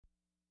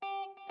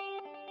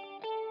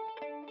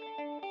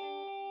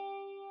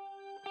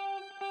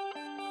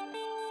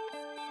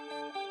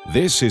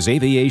This is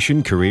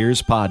Aviation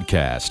Careers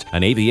Podcast,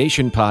 an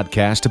aviation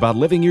podcast about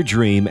living your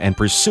dream and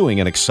pursuing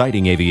an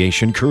exciting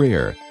aviation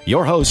career.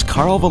 Your host,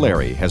 Carl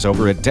Valeri, has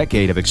over a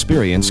decade of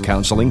experience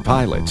counseling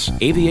pilots.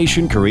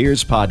 Aviation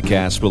Careers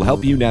Podcast will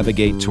help you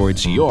navigate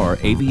towards your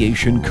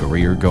aviation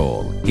career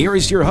goal. Here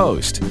is your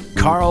host,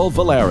 Carl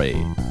Valeri.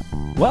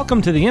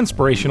 Welcome to the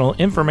inspirational,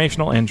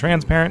 informational, and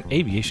transparent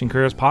Aviation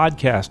Careers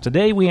Podcast.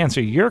 Today we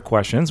answer your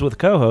questions with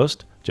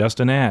co-host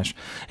Justin Ash.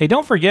 Hey,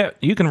 don't forget,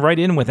 you can write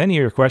in with any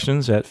of your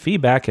questions at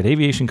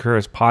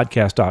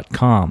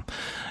feedback@aviationcareerspodcast.com.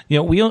 You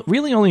know, we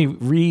really only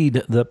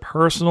read the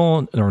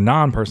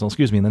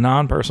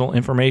non-personal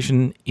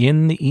information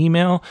in the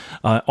email.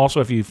 Also,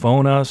 if you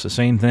phone us, the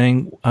same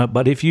thing.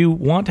 But if you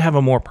want to have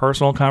a more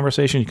personal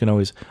conversation, you can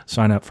always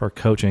sign up for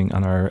coaching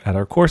at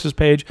our courses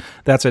page.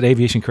 That's at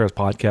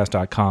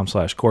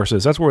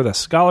aviationcareerspodcast.com/courses. That's where the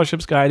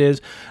scholarships guide is,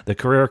 the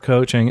career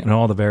coaching, and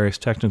all the various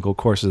technical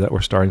courses that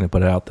we're starting to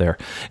put out there.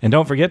 And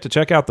don't forget to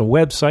check out the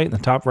website in the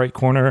top right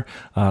corner.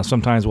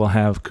 Sometimes we'll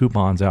have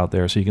coupons out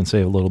there so you can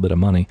save a little bit of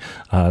money.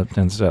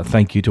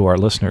 Thank you to our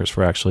listeners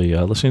for actually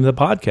listening to the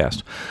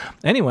podcast.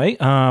 Anyway,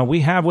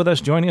 we have with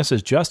us, joining us,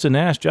 is Justin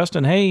Ash.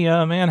 Justin, hey,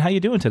 man, how you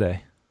doing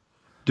today?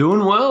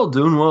 Doing well.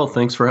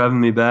 Thanks for having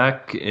me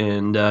back.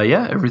 And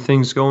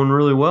everything's going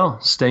really well.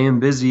 Staying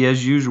busy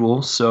as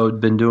usual. So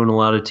been doing a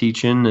lot of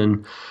teaching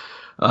and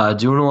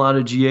doing a lot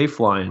of GA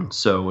flying.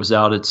 So was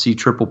out at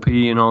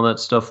CPPP and all that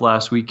stuff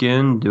last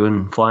weekend,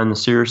 flying the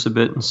Cirrus a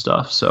bit and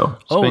stuff. So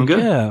it's been good.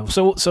 Yeah.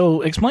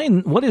 So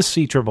explain, what is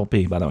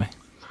CPPP, by the way?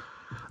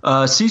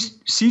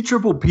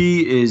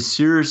 CPPP is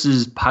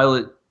Cirrus's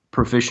pilot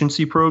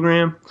proficiency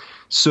program.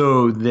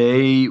 So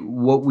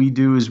what we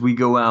do is we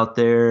go out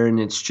there and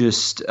it's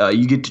just,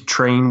 you get to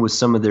train with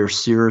some of their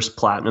Cirrus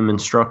Platinum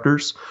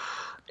instructors.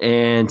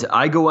 And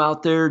I go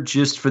out there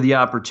just for the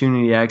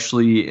opportunity,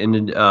 actually,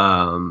 and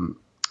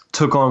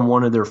took on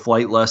one of their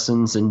flight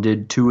lessons and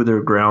did 2 of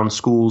their ground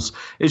schools.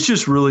 It's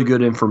just really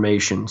good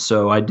information.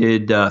 So I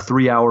did a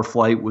 3-hour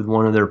flight with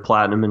one of their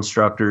Platinum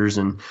instructors,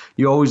 and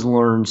you always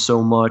learn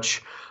so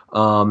much.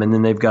 And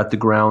then they've got the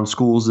ground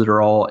schools that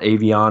are all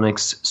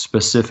avionics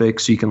specific,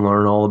 so you can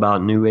learn all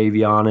about new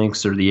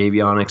avionics or the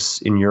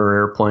avionics in your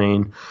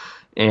airplane,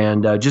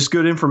 and just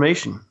good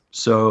information.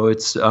 So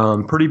it's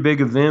a pretty big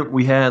event.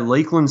 We had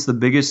Lakeland's the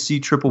biggest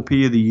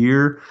CPPP of the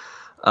year.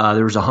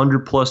 There was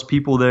 100 plus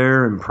people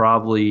there and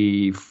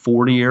probably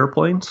 40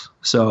 airplanes.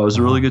 So it was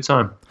a really good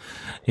time.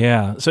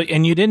 Yeah. So,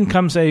 and you didn't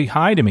come say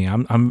hi to me.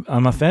 I'm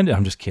offended.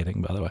 I'm just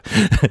kidding, by the way.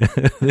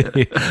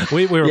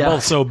 we were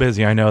both so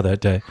busy, I know,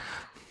 that day.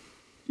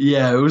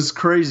 Yeah, it was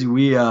crazy.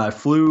 We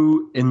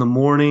flew in the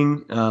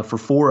morning for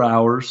 4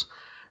 hours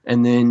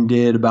and then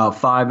did about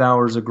 5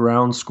 hours of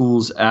ground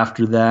schools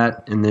after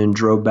that and then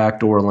drove back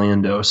to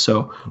Orlando.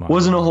 So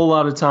wasn't a whole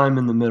lot of time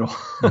in the middle.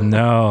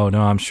 No,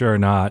 I'm sure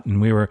not.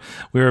 And we were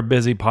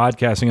busy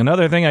podcasting.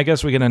 Another thing I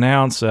guess we can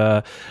announce,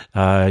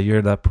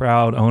 you're the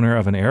proud owner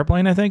of an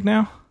airplane, I think,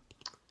 now?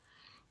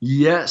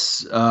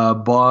 Yes,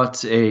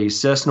 bought a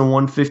Cessna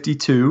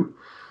 152.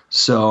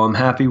 So I'm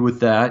happy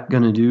with that.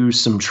 Going to do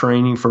some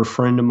training for a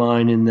friend of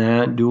mine in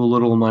that, do a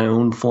little of my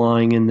own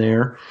flying in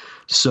there.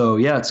 So,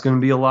 yeah, it's going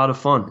to be a lot of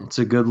fun. It's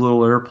a good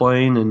little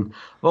airplane, and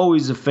I'm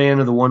always a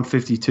fan of the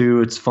 152.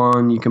 It's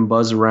fun. You can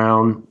buzz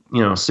around.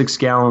 6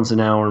 gallons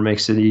an hour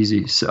makes it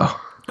easy. So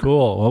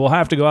cool. Well, we'll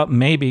have to go up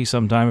maybe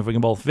sometime if we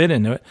can both fit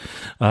into it.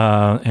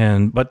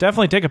 But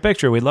definitely take a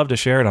picture. We'd love to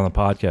share it on the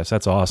podcast.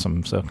 That's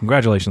awesome. So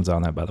congratulations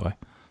on that, by the way.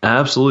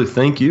 Absolutely.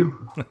 Thank you.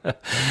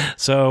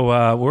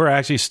 So we're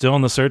actually still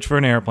in the search for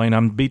an airplane.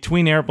 I'm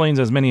between airplanes,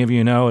 as many of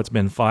you know. It's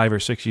been 5 or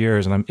 6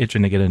 years, and I'm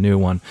itching to get a new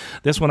one.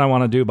 This one I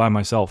want to do by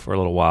myself for a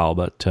little while.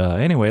 But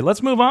anyway,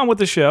 let's move on with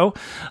the show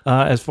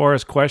as far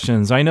as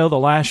questions. I know the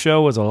last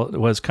show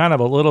was kind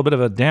of a little bit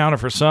of a downer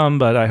for some,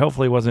 but I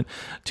hopefully wasn't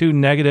too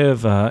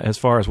negative as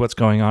far as what's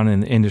going on in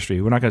the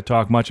industry. We're not going to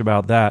talk much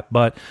about that,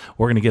 but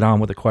we're going to get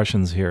on with the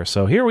questions here.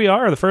 So here we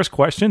are. The first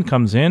question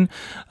comes in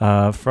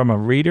from a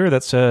reader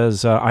that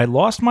says, I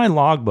lost my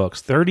logbooks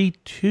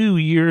 32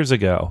 years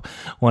ago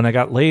when I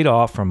got laid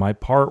off from my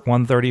Part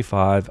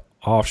 135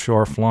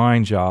 offshore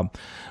flying job.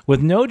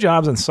 With no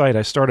jobs in sight,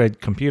 I started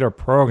computer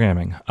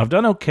programming. I've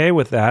done okay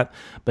with that,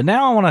 but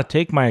now I want to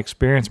take my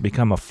experience and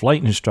become a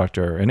flight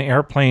instructor, an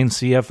airplane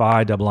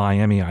CFI,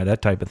 IIMEI,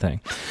 that type of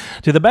thing.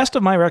 To the best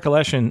of my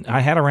recollection,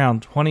 I had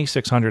around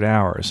 2,600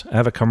 hours. I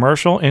have a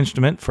commercial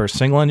instrument for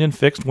single-engine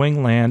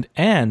fixed-wing land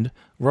and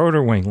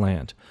rotor-wing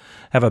land.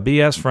 Have a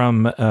BS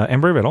from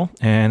Embry-Riddle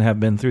and have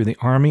been through the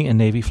Army and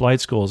Navy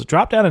flight schools.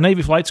 Dropped out of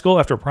Navy flight school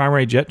after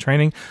primary jet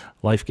training.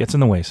 Life gets in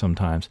the way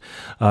sometimes.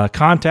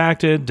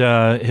 Contacted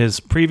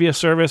his previous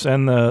service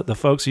and the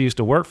folks he used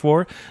to work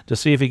for to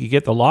see if he could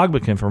get the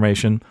logbook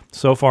information.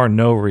 So far,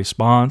 no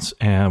response.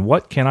 And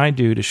what can I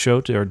do to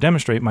show or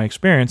demonstrate my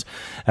experience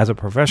as a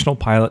professional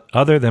pilot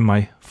other than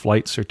my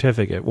flight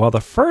certificate? Well, the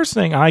first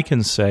thing I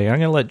can say, I'm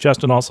going to let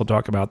Justin also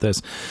talk about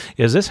this,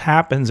 is this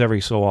happens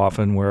every so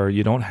often where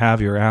you don't have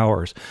your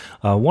hours.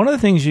 One of the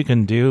things you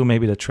can do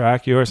maybe to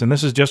track yours, and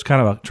this is just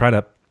kind of try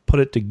to put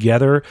it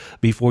together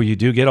before you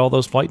do get all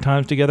those flight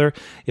times together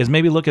is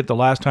maybe look at the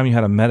last time you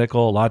had a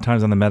medical. A lot of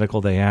times on the medical,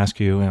 they ask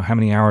you, how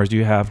many hours do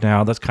you have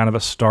now? That's kind of a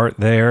start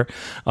there.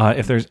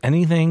 If there's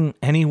anything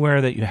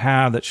anywhere that you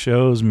have that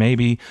shows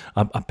maybe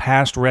a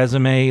past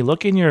resume,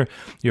 look in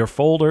your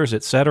folders,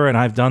 etc. And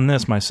I've done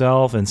this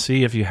myself, and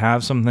see if you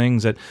have some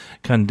things that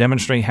can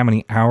demonstrate how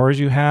many hours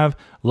you have.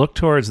 Look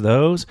towards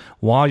those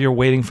while you're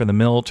waiting for the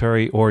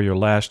military or your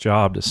last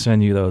job to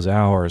send you those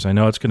hours. I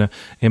know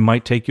it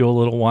might take you a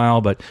little while,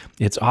 but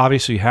it's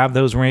obvious you have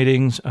those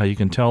ratings. You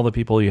can tell the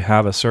people you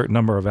have a certain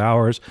number of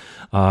hours.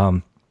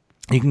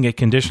 You can get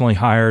conditionally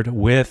hired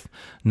with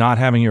not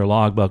having your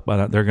logbook,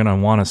 but they're going to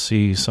want to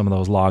see some of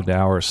those logged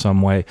hours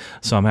some way,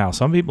 somehow.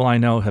 Some people I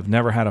know have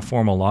never had a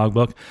formal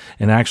logbook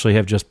and actually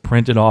have just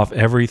printed off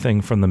everything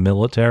from the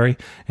military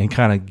and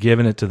kind of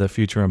given it to the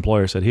future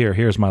employer, said,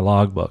 here's my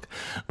logbook.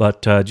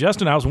 But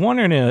Justin, I was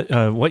wondering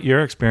what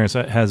your experience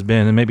has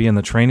been, and maybe in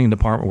the training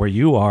department where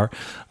you are,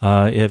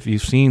 if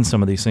you've seen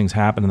some of these things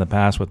happen in the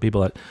past with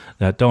people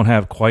that don't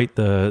have quite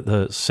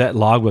the set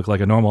logbook like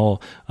a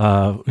normal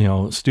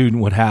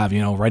student would have,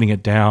 writing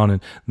it down,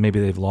 and maybe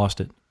they've lost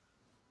it.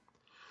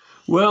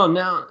 Well,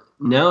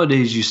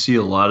 nowadays you see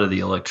a lot of the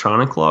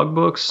electronic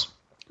logbooks.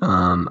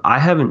 I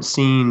haven't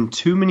seen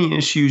too many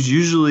issues.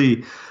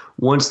 Usually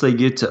once they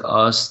get to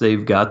us,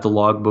 they've got the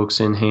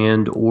logbooks in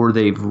hand or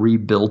they've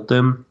rebuilt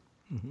them.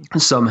 Mm-hmm.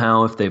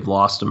 Somehow, if they've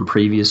lost them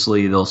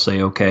previously, they'll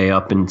say, okay,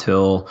 up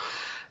until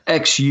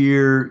X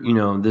year,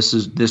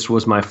 this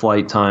was my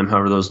flight time.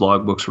 However, those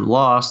logbooks were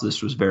lost.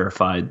 This was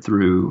verified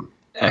through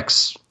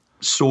X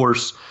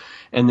source.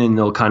 And then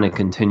they'll kind of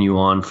continue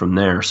on from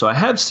there. So I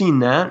have seen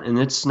that, and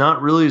it's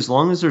not really, as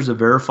long as there's a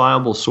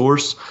verifiable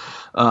source,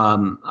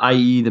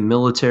 i.e. the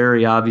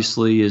military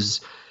obviously is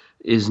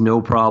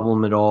no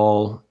problem at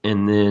all.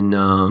 And then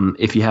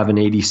if you have an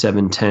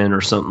 8710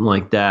 or something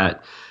like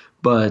that.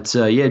 But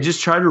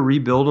just try to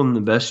rebuild them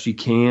the best you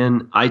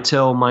can. I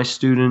tell my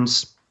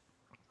students,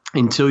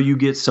 until you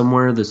get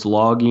somewhere that's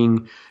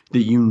logging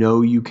that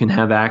you can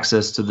have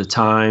access to the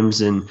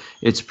times and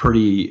it's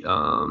pretty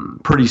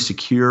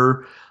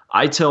secure,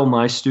 I tell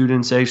my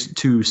students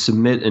to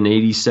submit an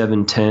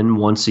 8710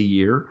 once a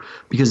year,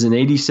 because an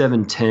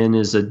 8710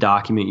 is a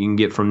document you can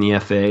get from the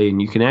FAA,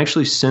 and you can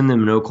actually send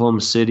them in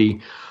Oklahoma City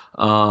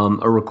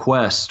a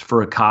request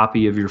for a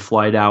copy of your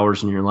flight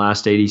hours and your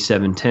last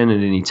 8710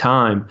 at any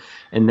time,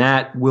 and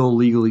that will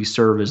legally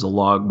serve as a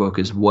logbook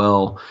as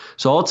well.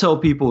 So I'll tell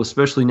people,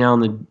 especially now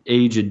in the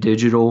age of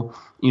digital,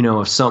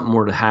 if something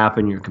were to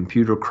happen, your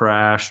computer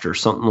crashed or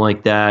something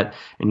like that,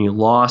 and you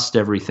lost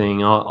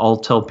everything, I'll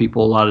tell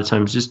people a lot of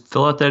times, just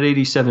fill out that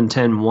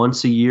 8710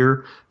 once a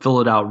year, fill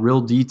it out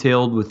real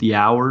detailed with the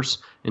hours,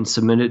 and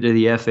submit it to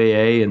the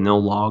FAA, and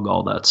they'll log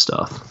all that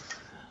stuff.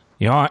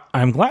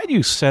 I'm glad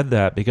you said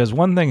that, because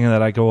one thing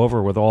that I go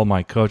over with all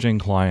my coaching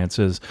clients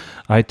is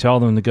I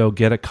tell them to go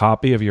get a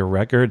copy of your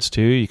records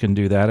too. You can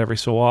do that every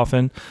so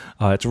often.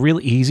 It's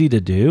really easy to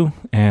do,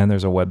 and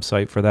there's a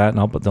website for that, and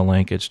I'll put the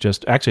link. It's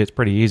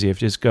pretty easy.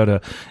 If you just go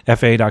to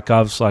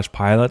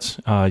faa.gov/pilots,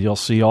 you'll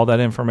see all that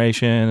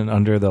information, and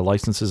under the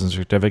licenses and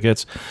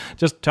certificates,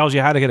 just tells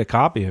you how to get a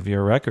copy of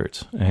your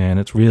records, and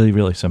it's really,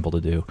 really simple to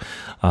do.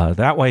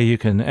 That way you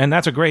can, and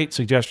that's a great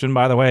suggestion,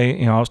 by the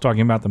way. I was talking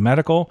about the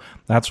medical.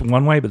 That's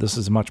one way, but this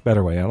is a much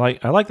better way. I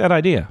like that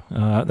idea.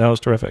 That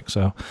was terrific.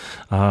 So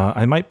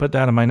I might put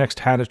that in my next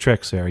hat of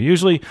tricks there.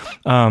 Usually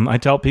I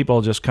tell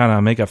people just kind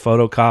of make a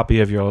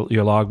photocopy of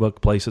your logbook,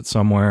 place it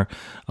somewhere,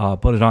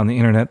 put it on the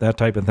internet, that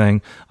type of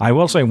thing. I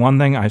will say one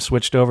thing, I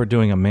switched over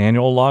doing a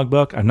manual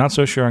logbook. I'm not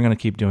so sure I'm going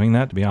to keep doing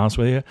that, to be honest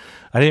with you.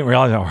 I didn't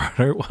realize how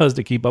hard it was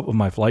to keep up with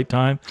my flight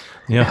time.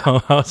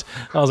 I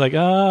was like,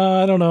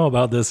 I don't know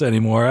about this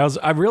anymore.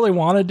 I really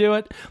want to do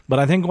it, but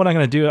I think what I'm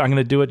going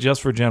to do it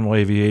just for general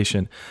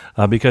aviation.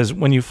 Because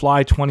when you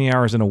fly 20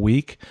 hours in a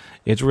week,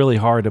 it's really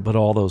hard to put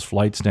all those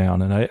flights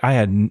down. And I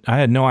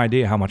had no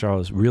idea how much I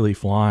was really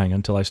flying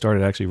until I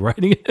started actually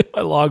writing it in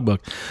my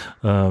logbook.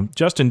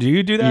 Justin, do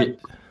you do that? Yeah,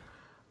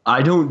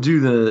 I don't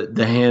do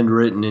the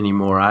handwritten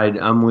anymore.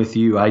 I'm with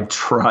you. I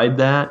tried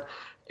that,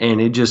 and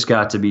it just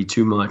got to be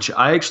too much.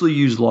 I actually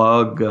use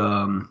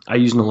I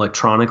use an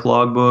electronic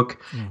logbook,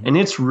 mm-hmm. and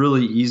it's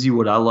really easy.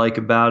 What I like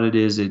about it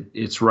is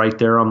it's right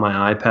there on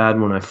my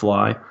iPad when I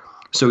fly.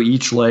 So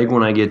each leg,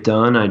 when I get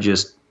done, I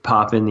just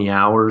pop in the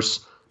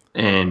hours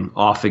and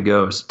off it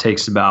goes. It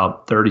takes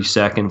about 30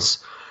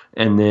 seconds,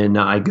 and then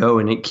I go,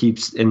 and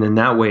and then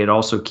that way it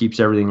also keeps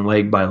everything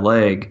leg by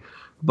leg.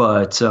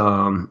 But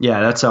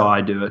that's how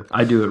I do it.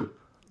 I do it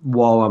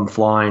while I'm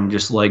flying,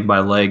 just leg by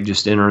leg,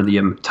 just enter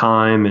the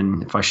time,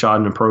 and if I shot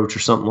an approach or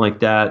something like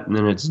that, and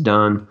then it's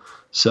done.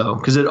 So,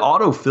 because it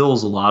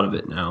auto-fills a lot of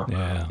it now.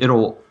 Yeah.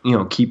 It'll,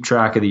 keep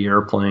track of the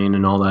airplane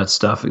and all that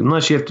stuff,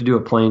 unless you have to do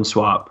a plane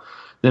swap.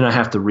 Then I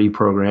have to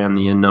reprogram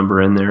the N number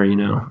in there,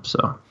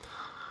 so.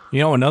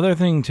 Another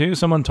thing too,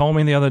 someone told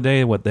me the other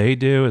day what they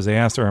do is they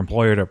ask their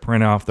employer to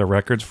print off the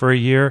records for a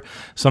year.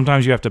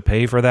 Sometimes you have to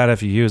pay for that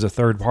if you use a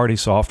third-party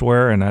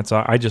software, and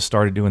I just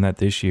started doing that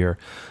this year.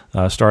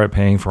 started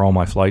paying for all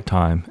my flight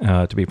time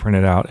to be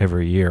printed out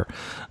every year.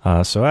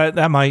 So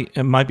that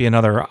might be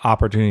another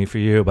opportunity for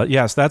you. But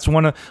yes, that's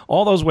one of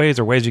all those ways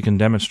are ways you can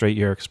demonstrate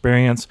your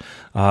experience.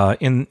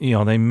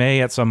 They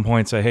may at some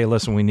point say, hey,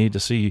 listen, we need to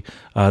see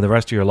the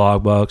rest of your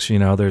logbooks.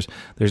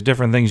 There's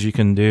different things you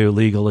can do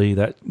legally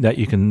that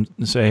you can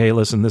say, hey,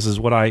 listen, this is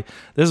what I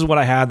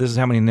had, this is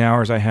how many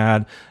hours I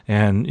had,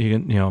 and you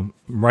can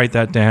write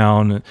that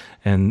down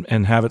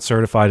and have it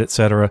certified,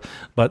 etc.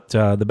 But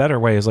the better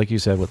way is, like you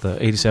said, with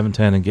the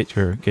 8710 and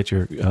get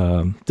your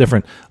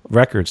different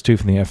records too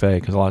from the FAA,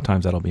 because a lot of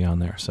times that'll be on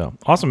there. So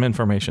awesome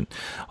information.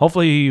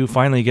 Hopefully you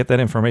finally get that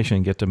information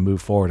and get to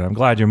move forward. I'm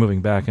glad you're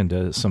moving back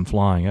into some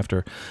flying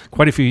after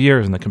quite a few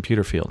years in the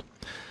computer field.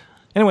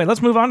 Anyway,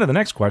 let's move on to the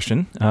next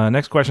question.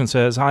 Next question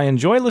says, I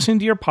enjoy listening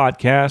to your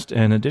podcast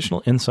and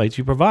additional insights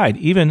you provide,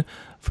 even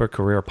for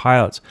career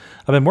pilots.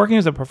 I've been working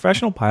as a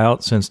professional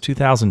pilot since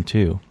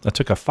 2002. I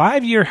took a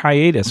 5-year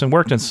hiatus and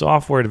worked in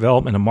software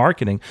development and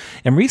marketing,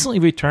 and recently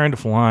returned to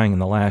flying in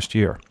the last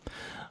year.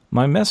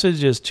 My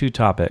message is 2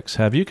 topics.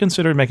 Have you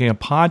considered making a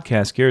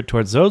podcast geared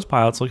towards those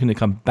pilots looking to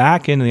come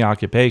back into the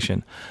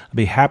occupation? I'd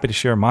be happy to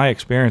share my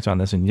experience on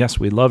this. And yes,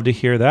 we'd love to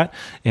hear that.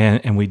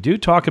 And we do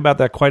talk about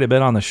that quite a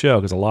bit on the show,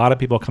 because a lot of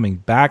people coming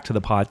back to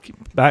the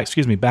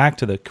back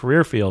to the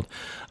career field.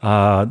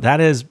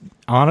 That is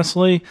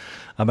honestly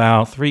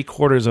about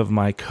 3/4 of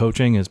my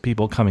coaching is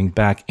people coming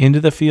back into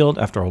the field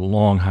after a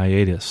long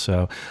hiatus.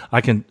 So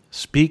I can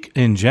speak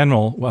in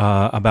general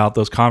about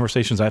those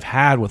conversations I've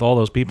had with all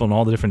those people and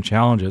all the different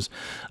challenges.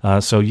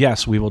 So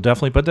yes, we will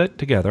definitely put that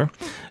together.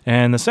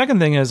 And the second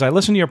thing is, I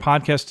listened to your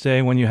podcast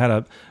today when you had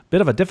a bit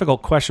of a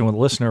difficult question with a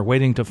listener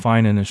waiting to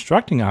find an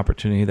instructing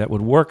opportunity that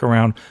would work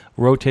around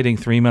rotating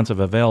 3 months of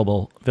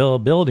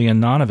availability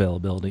and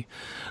non-availability.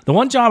 The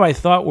one job I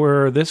thought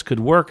where this could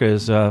work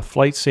is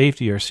flight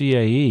safety or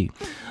CAE.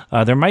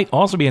 There might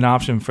also be an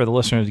option for the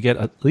listener to get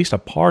at least a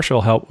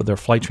partial help with their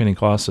flight training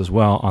costs as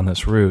well on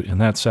this route,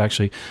 and that's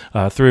actually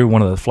through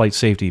one of the flight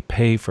safety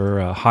pay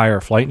for hire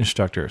flight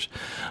instructors.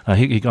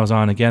 He goes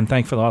on again,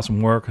 thanks for the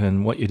awesome work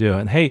and what you do.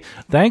 And hey,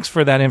 thanks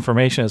for that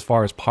information as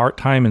far as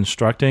part-time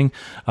instructing.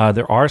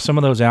 There are some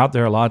of those out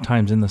there a lot of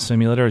times in the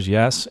simulators,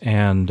 yes,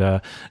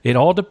 and it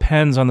all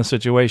depends on the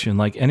situation.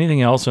 Like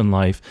anything else in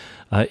life,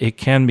 it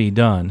can be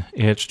done.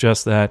 It's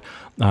just that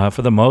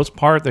for the most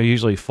part, they're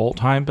usually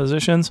full-time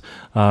positions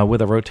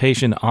with a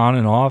rotation on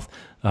and off.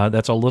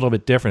 That's a little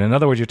bit different. In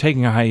other words, you're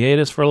taking a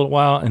hiatus for a little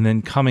while and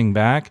then coming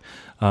back.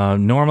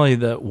 Normally,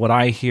 what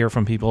I hear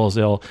from people is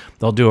they'll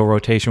do a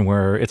rotation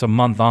where it's a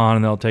month on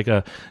and they'll take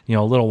a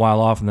little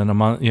while off and then a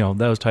month,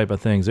 those type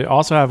of things. They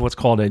also have what's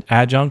called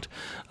adjunct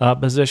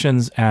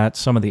positions at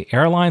some of the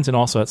airlines and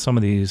also at some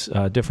of these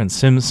different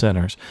sim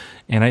centers.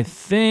 And I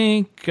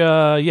think,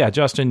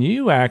 Justin,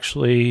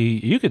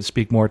 you could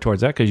speak more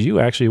towards that because you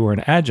actually were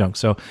an adjunct.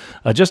 So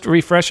just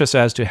refresh us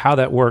as to how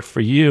that worked for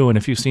you and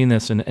if you've seen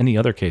this in any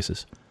other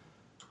cases.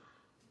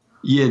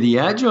 Yeah, the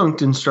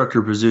adjunct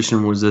instructor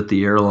position was at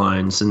the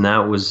airlines, and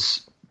it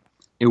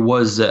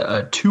was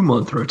a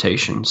 2-month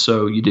rotation.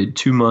 So you did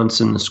 2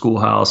 months in the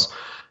schoolhouse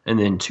and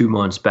then 2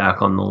 months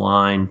back on the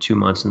line, 2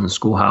 months in the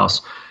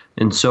schoolhouse,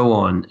 and so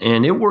on.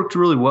 And it worked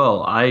really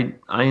well. I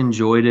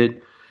enjoyed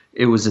it.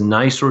 It was a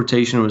nice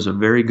rotation. It was a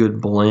very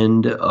good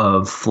blend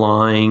of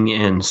flying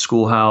and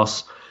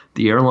schoolhouse.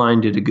 The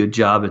airline did a good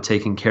job of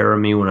taking care of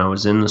me when I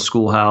was in the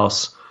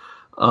schoolhouse.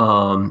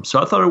 So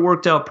I thought it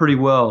worked out pretty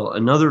well.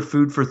 Another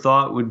food for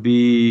thought would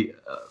be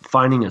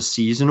finding a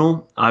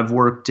seasonal. I've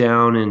worked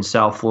down in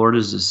South Florida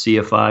as a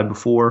CFI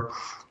before,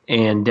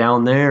 and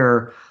down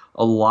there,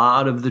 a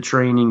lot of the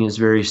training is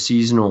very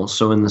seasonal.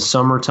 So in the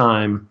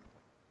summertime,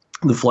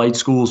 the flight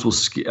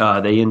schools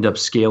they end up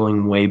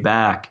scaling way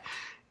back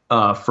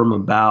from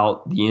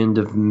about the end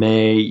of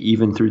May,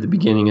 even through the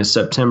beginning of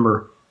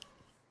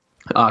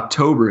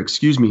October.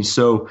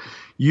 So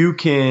you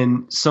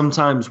can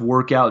sometimes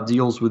work out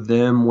deals with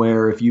them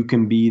where if you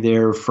can be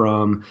there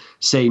from,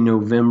 say,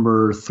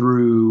 November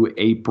through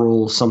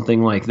April,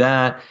 something like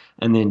that,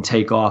 and then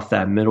take off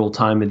that middle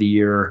time of the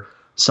year,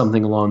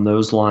 something along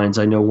those lines.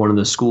 I know one of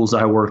the schools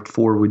I worked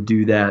for would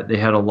do that. They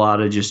had a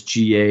lot of just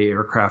GA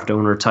aircraft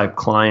owner type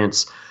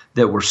clients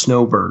that were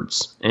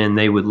snowbirds, and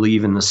they would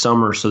leave in the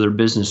summer, so their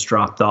business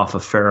dropped off a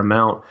fair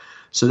amount.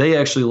 So they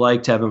actually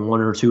liked having 1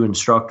 or 2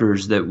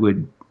 instructors that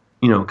would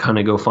kind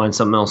of go find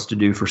something else to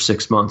do for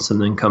 6 months and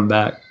then come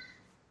back.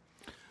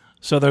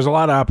 So there's a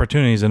lot of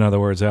opportunities, in other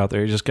words, out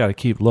there. You just got to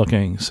keep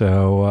looking.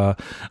 So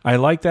I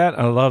like that.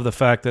 I love the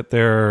fact that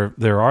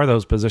there are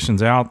those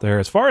positions out there.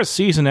 As far as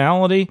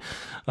seasonality,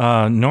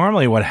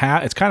 normally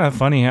it's kind of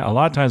funny. A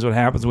lot of times what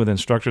happens with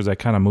instructors that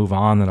kind of move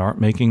on that aren't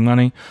making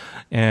money,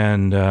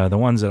 and the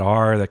ones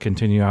that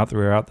continue out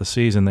throughout the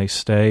season, they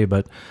stay.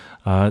 But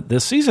the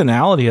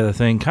seasonality of the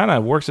thing kind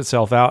of works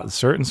itself out at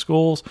certain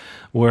schools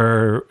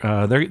where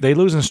they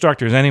lose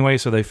instructors anyway,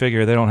 so they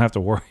figure they don't have to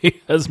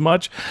worry as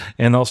much,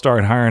 and they'll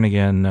start hiring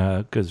again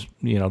because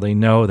they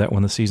know that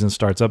when the season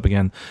starts up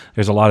again,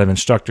 there's a lot of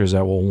instructors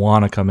that will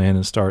want to come in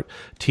and start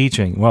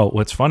teaching. Well,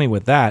 what's funny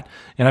with that,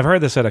 and I've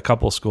heard this at a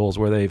couple of schools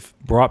where they've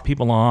brought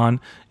people on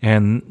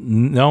and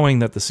knowing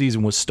that the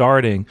season was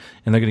starting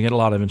and they're going to get a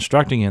lot of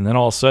instructing in, then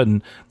all of a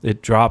sudden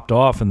it dropped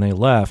off and they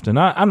left. And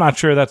I'm not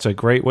sure that's a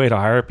great way to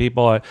hire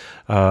people.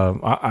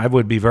 I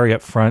would be very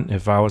upfront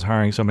if I was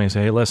hiring somebody and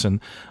say, hey,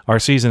 listen, our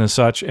season is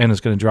such and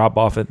it's going to drop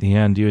off at the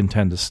end. Do you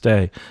intend to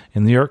stay?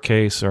 In your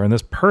case, or in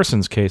this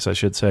person's case, I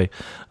should say,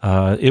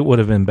 it would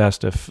have been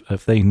best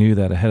if they knew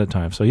that ahead of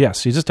time. So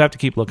yes, you just have to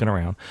keep looking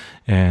around.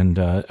 And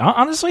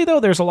honestly, though,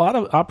 there's a lot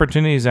of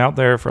opportunities out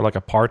there for like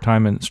a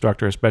part-time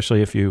instructor,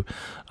 especially if you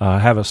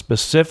have a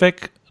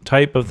specific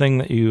type of thing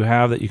that you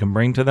have that you can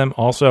bring to them.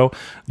 Also,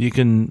 you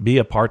can be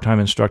a part-time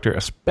instructor,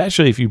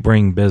 especially if you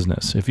bring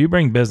business. If you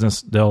bring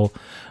business, they'll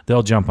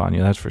jump on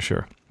you. That's for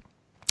sure.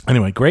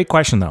 Anyway, great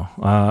question though.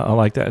 I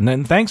like that. And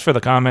then thanks for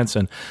the comments.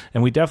 And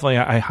we definitely,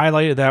 I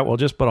highlighted that. We'll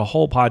just put a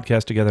whole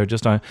podcast together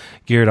just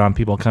geared on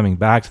people coming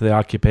back to the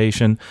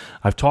occupation.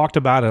 I've talked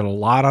about it a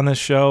lot on this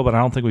show, but I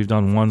don't think we've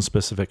done one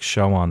specific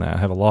show on that. I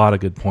have a lot of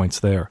good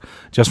points there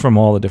just from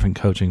all the different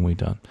coaching we've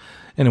done.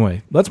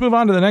 Anyway, let's move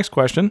on to the next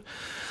question.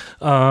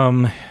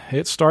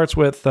 It starts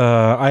with,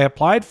 I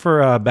applied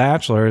for a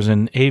bachelor's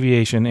in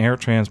aviation air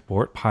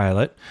transport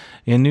pilot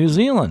in New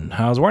Zealand.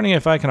 I was wondering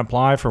if I can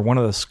apply for one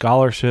of the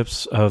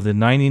scholarships of the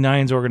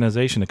 99s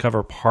organization to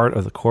cover part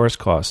of the course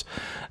costs.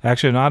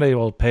 Actually, I'm not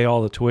able to pay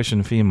all the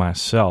tuition fee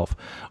myself,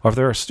 or if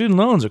there are student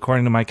loans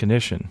according to my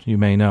condition. You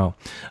may know.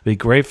 I'd be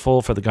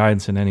grateful for the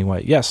guidance in any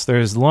way. Yes,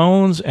 there's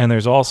loans, and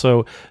there's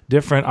also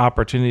different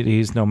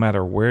opportunities no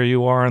matter where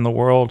you are in the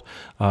world.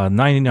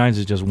 99s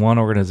is just one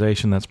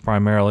organization that's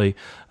primarily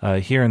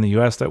here in the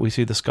U.S. that we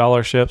see the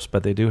scholarships,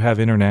 but they do have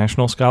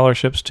international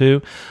scholarships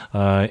too,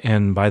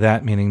 and by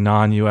that meaning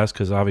non-U.S.,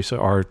 because obviously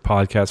our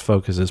podcast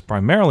focus is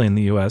primarily in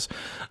the U.S.,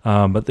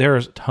 but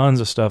there's tons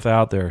of stuff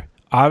out there.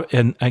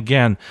 And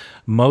again,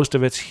 most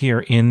of it's here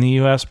in the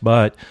U.S.,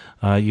 but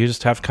you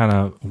just have to kind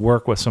of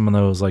work with some of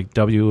those, like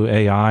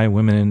WAI,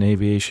 Women in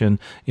Aviation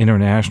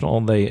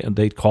International.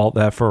 They call it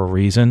that for a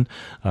reason.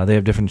 They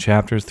have different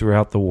chapters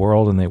throughout the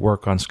world, and they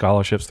work on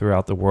scholarships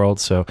throughout the world.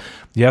 So,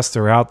 yes,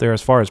 they're out there.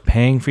 As far as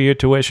paying for your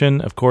tuition,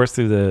 of course,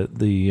 through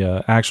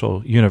the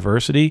actual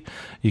university,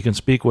 you can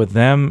speak with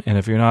them. And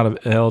if you're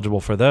not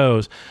eligible for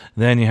those,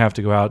 then you have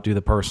to go out, do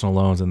the personal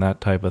loans and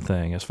that type of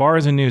thing. As far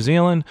as in New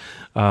Zealand,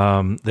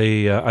 I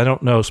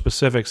don't know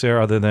specifics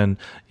there other than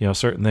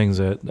certain things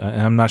that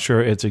I'm not sure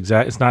it's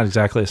not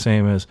exactly the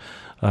same as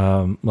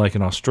like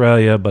in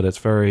Australia, but it's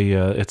very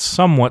it's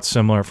somewhat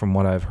similar from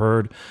what I've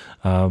heard.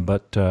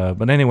 But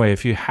anyway,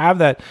 if you have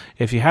that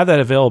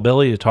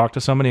availability to talk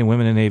to somebody in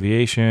Women in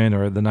Aviation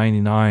or the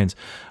 99s,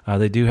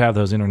 they do have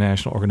those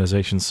international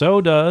organizations. So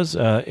does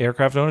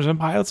Aircraft Owners and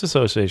Pilots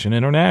Association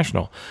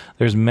International.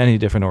 There's many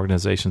different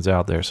organizations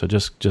out there. So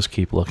just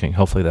keep looking.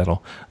 Hopefully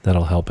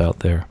that'll help out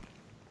there.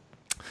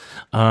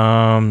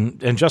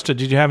 And Justin,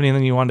 did you have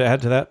anything you wanted to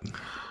add to that?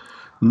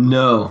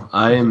 No,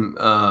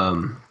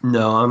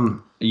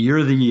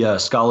 you're the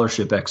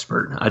scholarship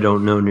expert. I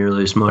don't know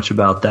nearly as much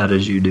about that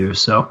as you do.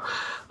 So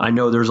I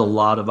know there's a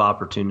lot of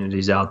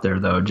opportunities out there,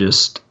 though.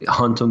 Just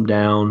hunt them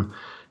down,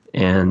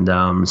 and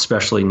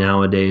especially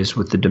nowadays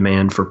with the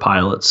demand for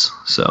pilots.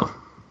 So.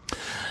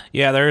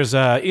 Yeah, there's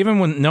even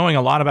when knowing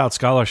a lot about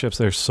scholarships,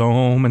 there's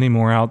so many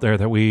more out there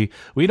that we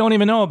don't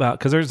even know about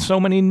because there's so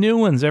many new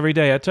ones every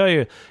day. I tell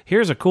you,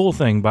 here's a cool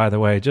thing, by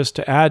the way, just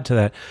to add to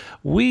that.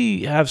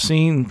 We have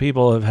seen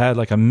people have had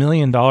like $1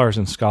 million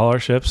in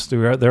scholarships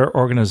through their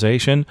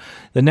organization.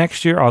 The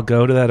next year, I'll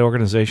go to that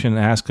organization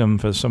and ask them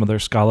for some of their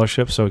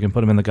scholarships so we can put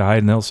them in the guide,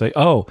 and they'll say,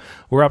 oh,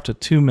 we're up to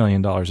 $2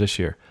 million this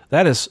year.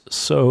 That is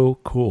so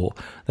cool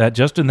that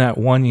just in that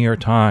 1 year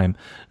time,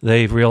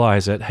 they've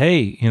realized that,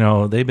 hey,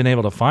 they've been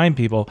able to find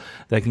people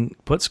that can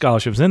put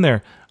scholarships in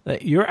there.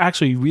 That you're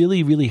actually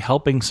really, really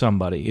helping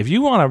somebody. If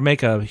you want to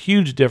make a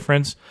huge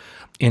difference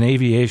in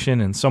aviation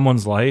in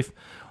someone's life,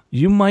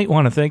 you might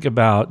want to think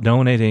about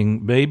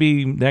donating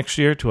maybe next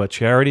year to a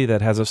charity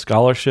that has a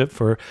scholarship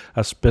for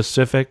a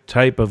specific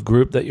type of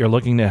group that you're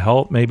looking to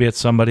help. Maybe it's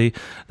somebody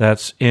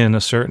that's in a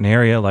certain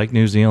area like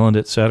New Zealand,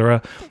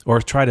 etc., or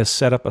try to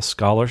set up a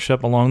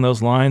scholarship along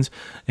those lines.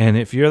 And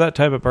if you're that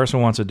type of person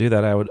who wants to do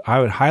that, I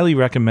would highly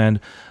recommend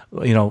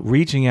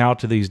reaching out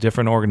to these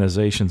different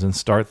organizations and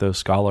start those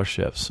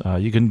scholarships.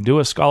 You can do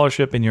a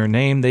scholarship in your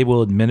name. They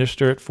will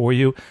administer it for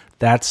you.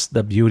 That's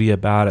the beauty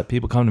about it.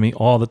 People come to me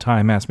all the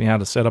time, ask me how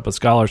to set up a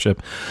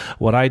scholarship.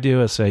 What I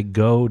do is say,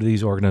 go to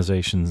these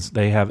organizations.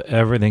 They have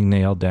everything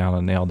nailed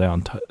down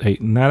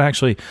tight. And that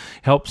actually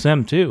helps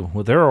them too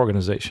with their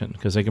organization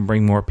because they can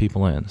bring more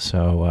people in.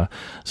 So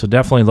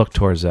definitely look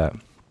towards that.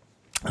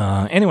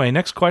 Anyway,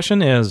 next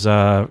question is,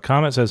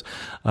 comment says,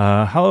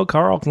 hello,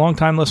 Carl,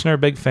 long-time listener,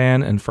 big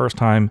fan, and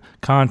first-time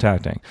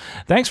contacting.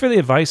 Thanks for the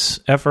advice,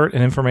 effort,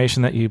 and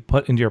information that you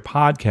put into your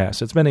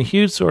podcast. It's been a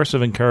huge source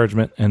of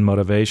encouragement and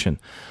motivation.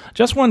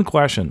 Just one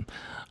question.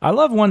 I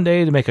love one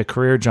day to make a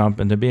career jump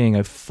into being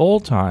a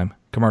full-time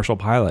commercial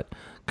pilot.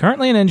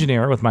 Currently an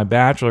engineer with my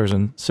bachelor's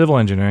in civil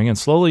engineering and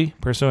slowly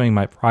pursuing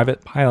my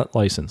private pilot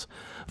license.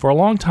 For a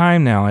long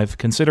time now, I've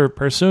considered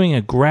pursuing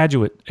a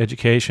graduate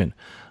education,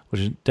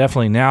 which would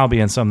definitely now be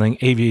in something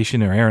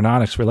aviation or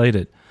aeronautics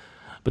related,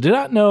 but do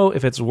not know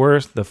if it's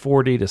worth the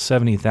 $40,000 to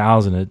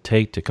 $70,000 it'd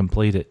take to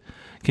complete it.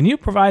 Can you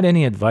provide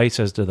any advice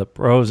as to the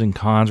pros and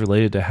cons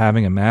related to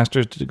having a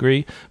master's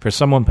degree for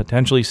someone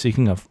potentially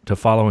seeking to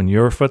follow in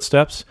your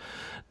footsteps?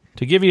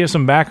 To give you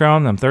some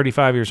background, I'm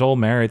 35 years old,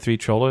 married, 3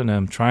 children, and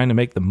I'm trying to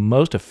make the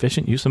most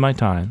efficient use of my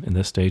time in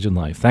this stage in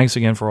life. Thanks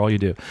again for all you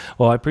do.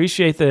 Well, I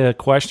appreciate the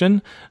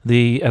question.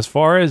 As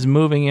far as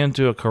moving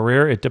into a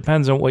career, it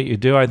depends on what you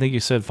do. I think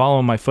you said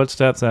follow my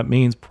footsteps. That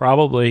means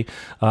probably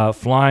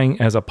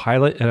flying as a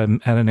pilot at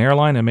an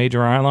airline, a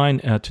major airline.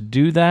 To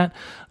do that,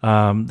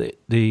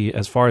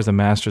 as far as the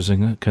master's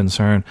is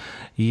concerned,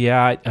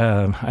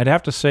 I'd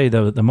have to say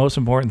the most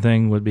important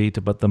thing would be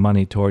to put the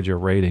money towards your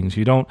ratings.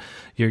 You're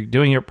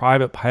doing your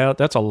private pilot.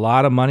 That's a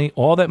lot of money.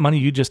 All that money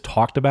you just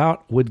talked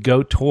about would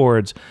go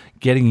towards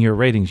getting your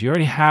ratings. You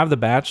already have the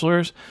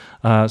bachelor's,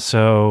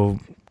 so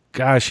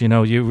gosh,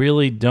 you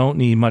really don't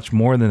need much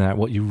more than that.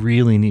 What you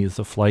really need is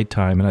the flight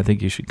time, and I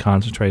think you should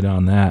concentrate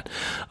on that.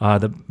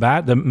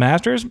 The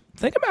masters,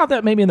 think about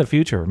that maybe in the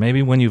future.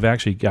 Maybe when you've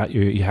actually got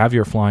you have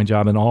your flying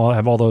job and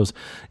have all those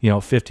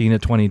 15 to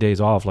 20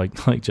 days off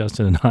like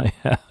Justin and I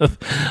have.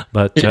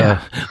 But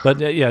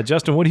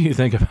Justin, what do you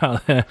think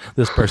about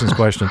this person's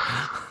question?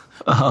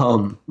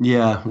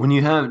 When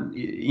you have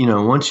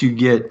once you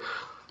get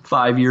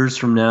 5 years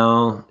from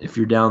now, if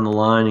you're down the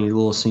line and you're a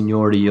little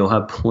seniority, you'll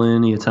have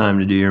plenty of time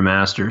to do your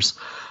master's.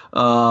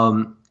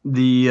 I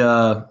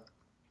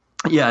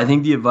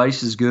think the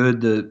advice is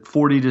good. The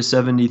 40 to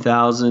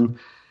 70,000.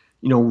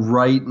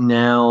 Right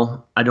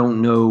now, I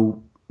don't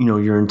know,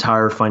 your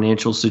entire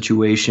financial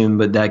situation,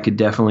 but that could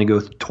definitely go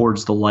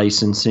towards the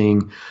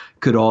licensing.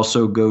 Could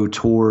also go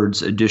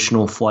towards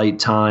additional flight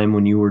time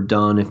when you were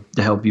done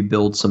to help you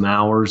build some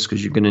hours,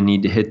 because you're going to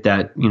need to hit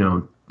that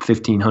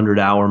 1,500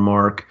 hour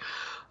mark.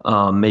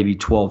 Maybe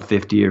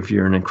 1,250 if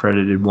you're an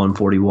accredited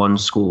 141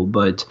 school,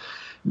 but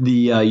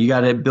you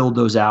got to build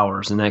those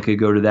hours, and that could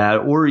go to that.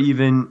 Or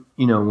even,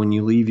 when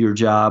you leave your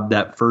job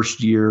that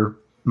first year,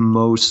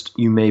 most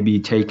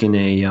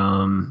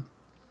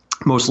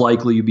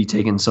likely you'll be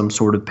taking some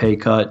sort of pay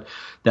cut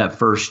that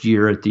first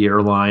year at the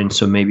airline.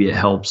 So maybe it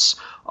helps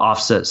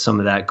offset some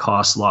of that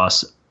cost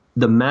loss.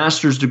 The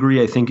master's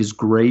degree, I think, is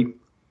great.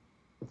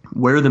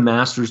 Where the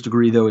master's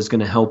degree, though, is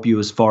going to help you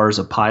as far as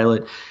a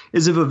pilot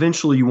is if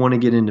eventually you want to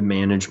get into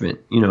management.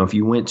 If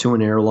you went to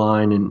an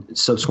airline and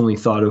subsequently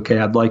thought, okay,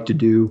 I'd like to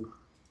do,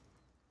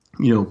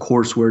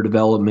 courseware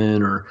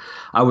development, or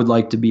I would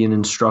like to be an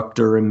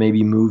instructor and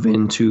maybe move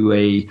into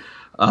a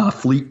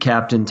fleet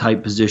captain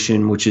type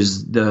position, which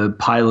is the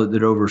pilot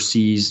that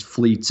oversees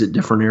fleets at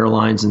different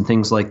airlines and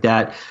things like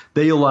that.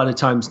 They a lot of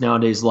times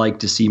nowadays like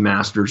to see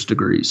master's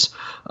degrees.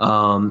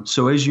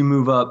 So as you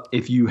move up,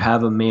 if you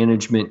have a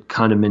management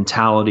kind of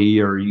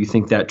mentality or you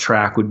think that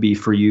track would be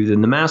for you,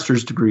 then the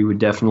master's degree would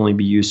definitely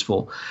be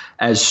useful.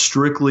 As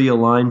strictly a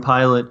line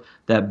pilot,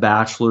 that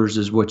bachelor's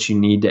is what you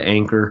need to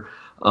anchor.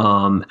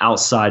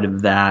 Outside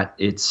of that,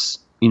 it's,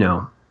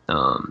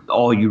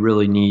 all you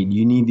really need.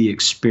 You need the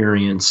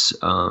experience.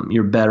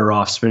 You're better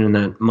off spending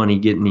that money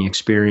getting the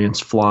experience,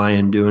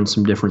 flying, doing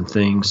some different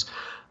things.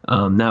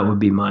 That would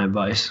be my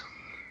advice.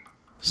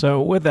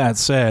 So with that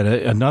said,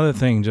 another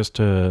thing just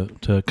to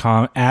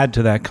add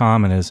to that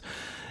comment is,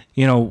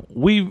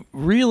 we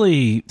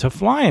really, to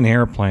fly an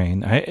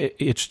airplane,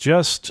 it's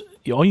just,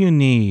 all you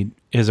need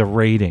is a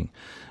rating.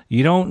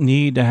 You don't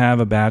need to have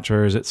a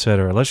bachelor's,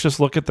 etc. Let's just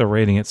look at the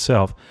rating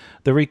itself.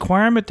 The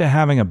requirement to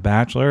having a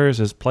bachelor's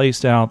is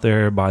placed out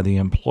there by the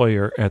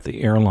employer at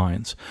the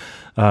airlines.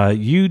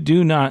 You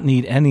do not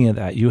need any of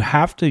that. You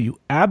absolutely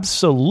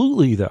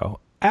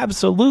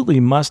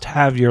must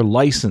have your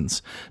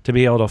license to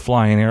be able to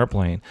fly an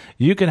airplane.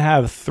 You can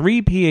have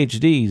 3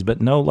 PhDs, but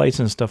no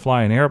license to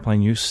fly an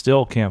airplane. You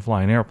still can't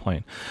fly an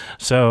airplane.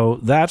 So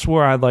that's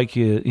where I'd like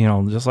you,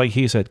 just like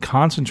he said,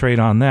 concentrate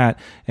on that,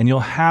 and you'll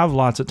have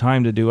lots of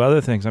time to do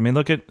other things. I mean,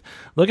 look at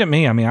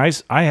me. I mean, I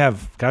think I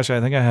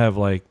have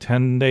like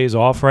 10 days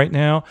off right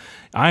now.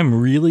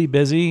 I'm really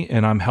busy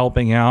and I'm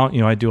helping out.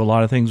 I do a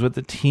lot of things with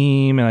the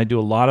team and I do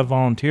a lot of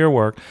volunteer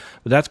work,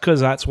 but that's because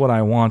that's what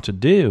I want to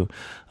do.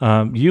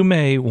 You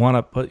may want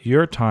to put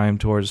your time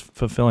towards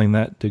fulfilling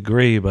that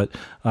degree, but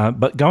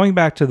going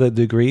back to the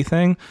degree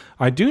thing,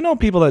 I do know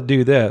people that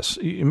do this.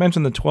 You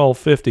mentioned the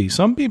 1250.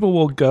 Some people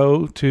will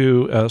go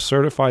to a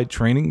certified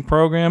training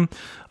program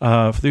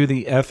through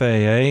the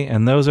FAA,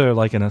 and those are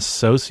like an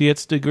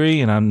associate's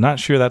degree, and I'm not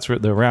sure that's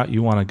the route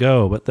you want to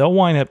go, but they'll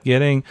wind up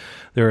getting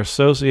their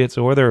associates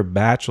or their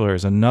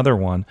bachelor's, another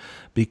one,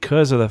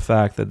 because of the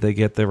fact that they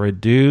get the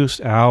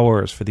reduced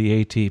hours for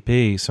the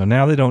ATP. So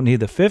now they don't need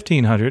the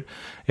 1,500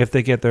 if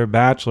they get their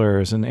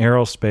bachelor's in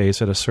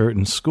aerospace at a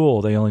certain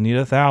school. They only need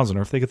 1,000,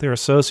 or if they get their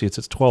associates,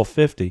 it's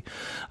 1,250.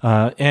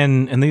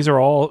 And these are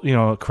all,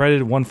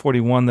 accredited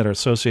 141 that are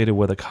associated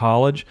with a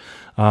college,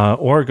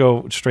 or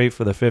go straight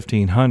for the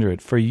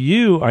 1,500. For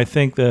you, I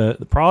think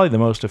probably the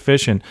most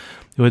efficient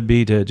would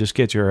be to just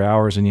get your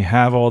hours and you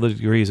have all the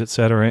degrees, et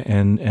cetera,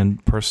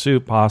 and pursue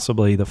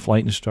possibly the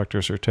flight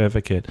instructor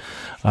certificate.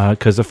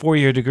 Because the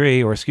 4-year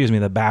degree, or excuse me,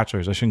 the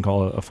bachelor's, I shouldn't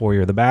call it a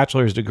 4-year, the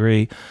bachelor's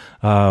degree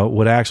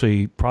would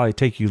actually probably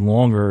take you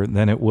longer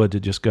than it would to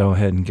just go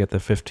ahead and get the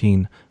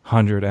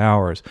 1,500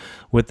 hours.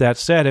 With that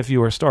said, if you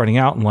were starting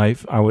out in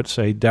life, I would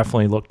say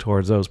definitely look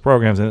towards those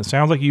programs. And it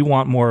sounds like you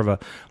want more of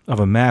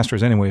a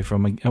master's anyway,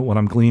 from what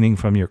I'm gleaning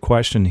from your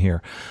question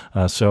here.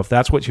 So if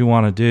that's what you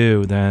want to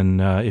do, then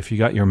if you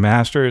got your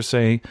master's,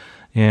 say,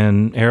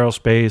 in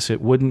aerospace,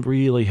 it wouldn't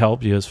really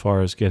help you as far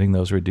as getting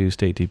those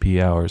reduced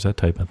ATP hours, that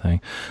type of thing.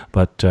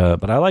 But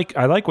I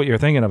like what you're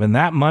thinking of. And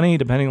that money,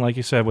 depending, like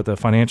you said, with the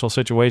financial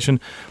situation,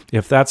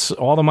 if that's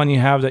all the money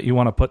you have that you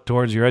want to put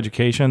towards your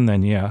education,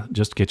 then yeah,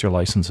 just get your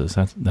licenses.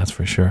 That's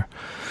for sure.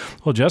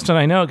 Well, Justin,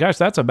 I know, gosh,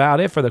 that's about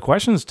it for the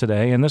questions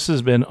today. And this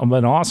has been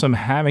awesome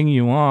having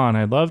you on.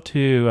 I'd love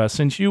to,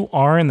 since you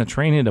are in the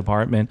training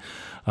department,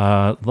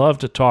 love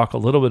to talk a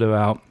little bit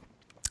about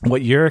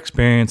what your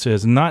experience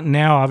is, not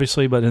now,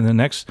 obviously, but in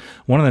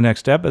one of the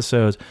next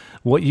episodes,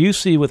 what you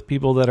see with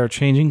people that are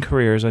changing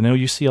careers. I know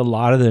you see a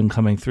lot of them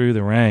coming through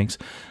the ranks,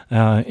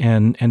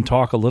 and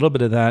talk a little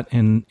bit of that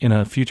in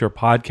a future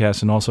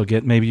podcast, and also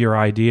get maybe your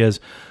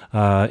ideas.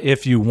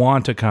 If you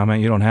want to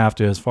comment, you don't have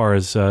to, as far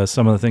as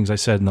some of the things I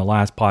said in the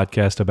last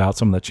podcast about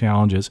some of the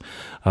challenges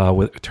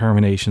with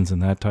terminations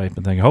and that type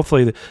of thing.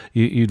 Hopefully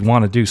you'd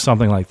want to do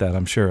something like that,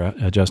 I'm sure,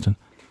 Justin.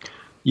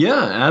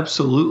 Yeah,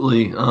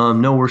 absolutely.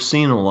 No, we're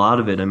seeing a lot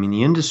of it. I mean,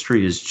 the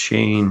industry has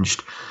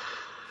changed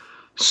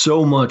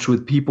so much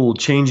with people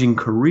changing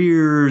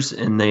careers,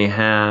 and they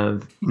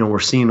have, we're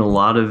seeing a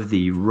lot of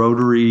the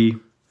rotary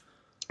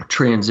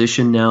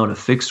transition now to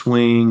fixed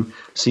wing,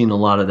 seeing a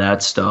lot of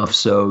that stuff.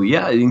 So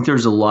yeah, I think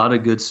there's a lot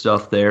of good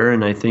stuff there.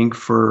 And I think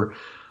for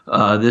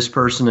this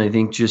person, I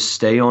think just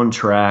stay on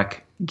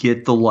track,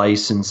 get the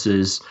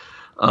licenses.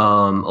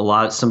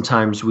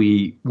 Sometimes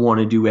we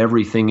want to do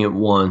everything at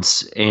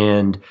once,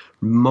 and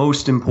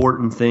most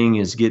important thing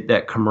is get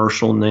that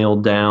commercial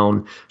nailed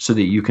down so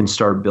that you can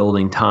start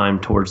building time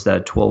towards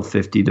that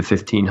 1,250 to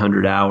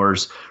 1,500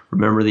 hours.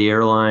 Remember, the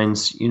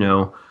airlines,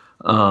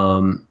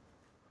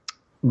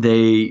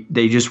 they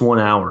just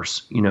want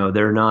hours.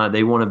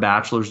 They want a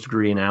bachelor's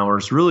degree in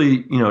hours.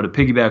 Really, to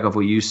piggyback off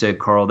what you said,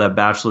 Carl, that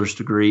bachelor's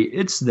degree,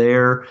 it's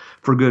there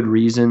for good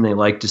reason. They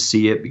like to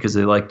see it because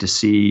they like to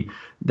see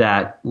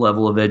that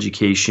level of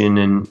education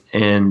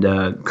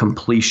and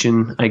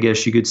completion, I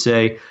guess you could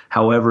say.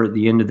 However, at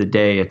the end of the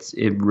day, it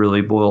really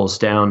boils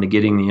down to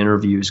getting the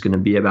interview is going to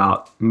be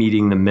about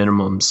meeting the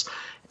minimums.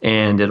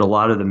 And at a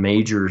lot of the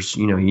majors,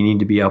 you need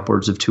to be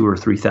upwards of 2,000 or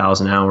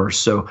 3,000 hours.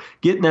 So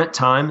getting that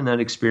time and that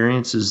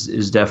experience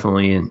is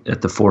definitely at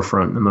the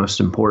forefront and the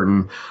most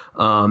important.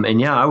 And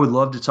yeah, I would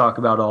love to talk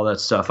about all that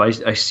stuff.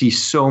 I see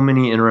so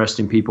many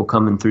interesting people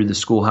coming through the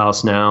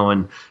schoolhouse now,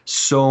 and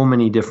so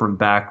many different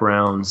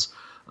backgrounds.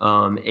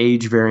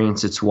 Age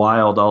variance, it's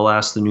wild. I'll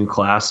ask the new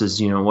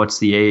classes, what's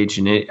the age?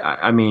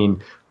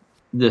 And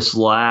this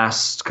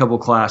last couple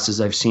classes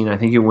I've seen, I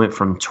think it went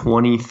from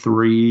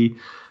 23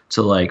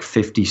 to like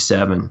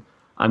 57.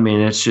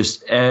 It's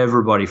just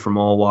everybody from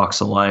all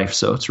walks of life.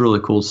 So it's really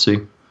cool to see.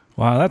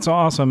 Wow, that's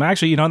awesome.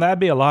 Actually, that'd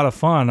be a lot of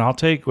fun. I'll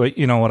take what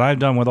I've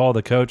done with all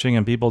the coaching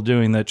and people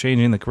doing the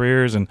changing the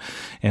careers and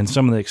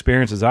some of the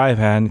experiences I've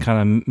had, and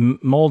kind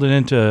of mold it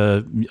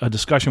into a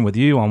discussion with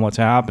you on what's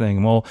happening.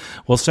 And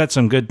we'll set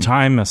some good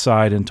time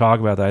aside and talk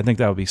about that. I think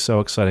that would be so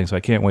exciting. So I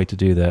can't wait to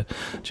do that,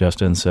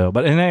 Justin.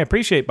 And I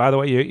appreciate, by the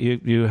way,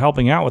 you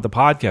helping out with the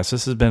podcast.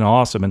 This has been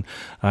awesome, and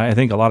I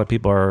think a lot of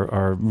people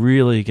are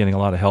really getting a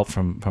lot of help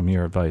from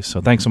your advice. So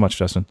thanks so much,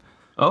 Justin.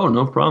 Oh,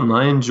 no problem.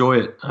 I enjoy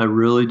it. I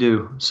really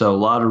do. So a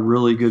lot of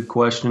really good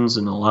questions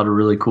and a lot of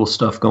really cool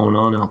stuff going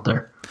on out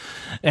there.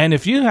 And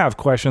if you have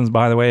questions,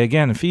 by the way,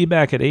 again,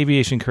 feedback at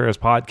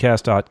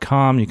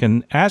aviationcareerspodcast.com. You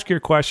can ask your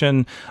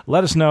question.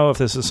 Let us know if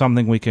this is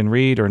something we can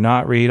read or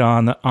not read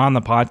on the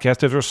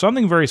podcast. If there's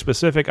something very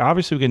specific,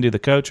 obviously we can do the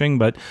coaching.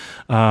 But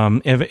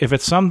if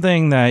it's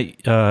something that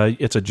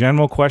it's a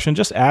general question,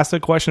 just ask the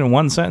question in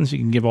one sentence. You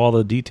can give all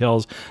the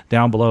details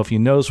down below. If you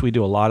notice, we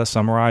do a lot of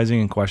summarizing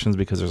and questions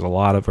because there's a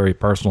lot of very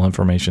personal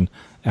information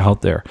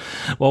out there.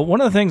 Well, one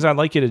of the things I'd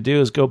like you to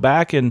do is go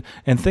back and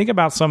think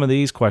about some of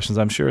these questions.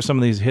 I'm sure some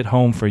of these hit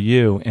home for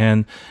you,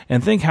 and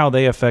think how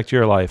they affect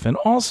your life. And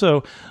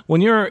also,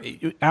 when you're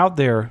out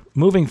there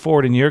moving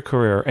forward in your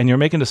career and you're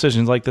making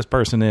decisions like this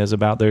person is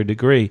about their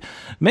degree,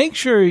 make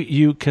sure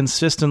you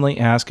consistently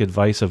ask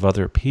advice of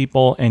other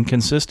people and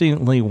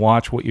consistently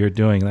watch what you're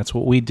doing. That's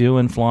what we do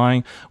in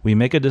flying. We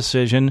make a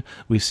decision.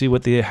 We see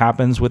what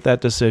happens with that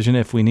decision.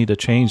 If we need to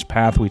change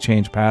path, we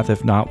change path.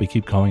 If not, we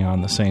keep going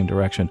on the same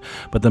direction.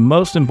 But the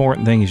most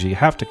important thing is you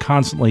have to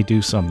constantly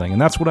do something.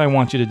 And that's what I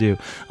want you to do.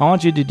 I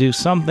want you to do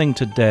something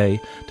today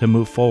to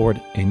move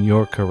forward in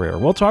your career.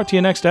 We'll talk to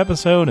you next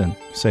episode, and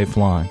safe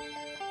flying.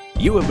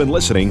 You have been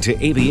listening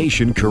to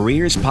Aviation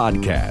Careers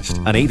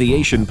Podcast, an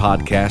aviation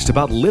podcast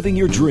about living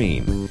your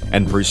dream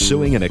and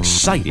pursuing an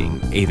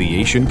exciting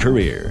aviation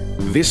career.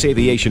 This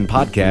aviation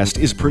podcast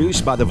is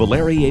produced by the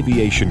Valeri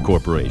Aviation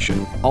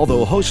Corporation.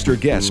 Although host or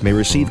guests may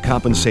receive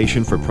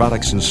compensation for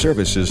products and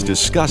services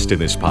discussed in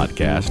this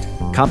podcast,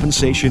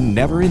 compensation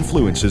never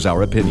influences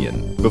our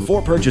opinion.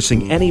 Before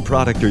purchasing any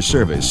product or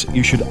service,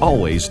 you should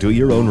always do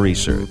your own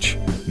research.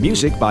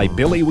 Music by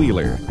Billy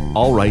Wheeler.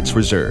 All rights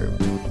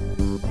reserved.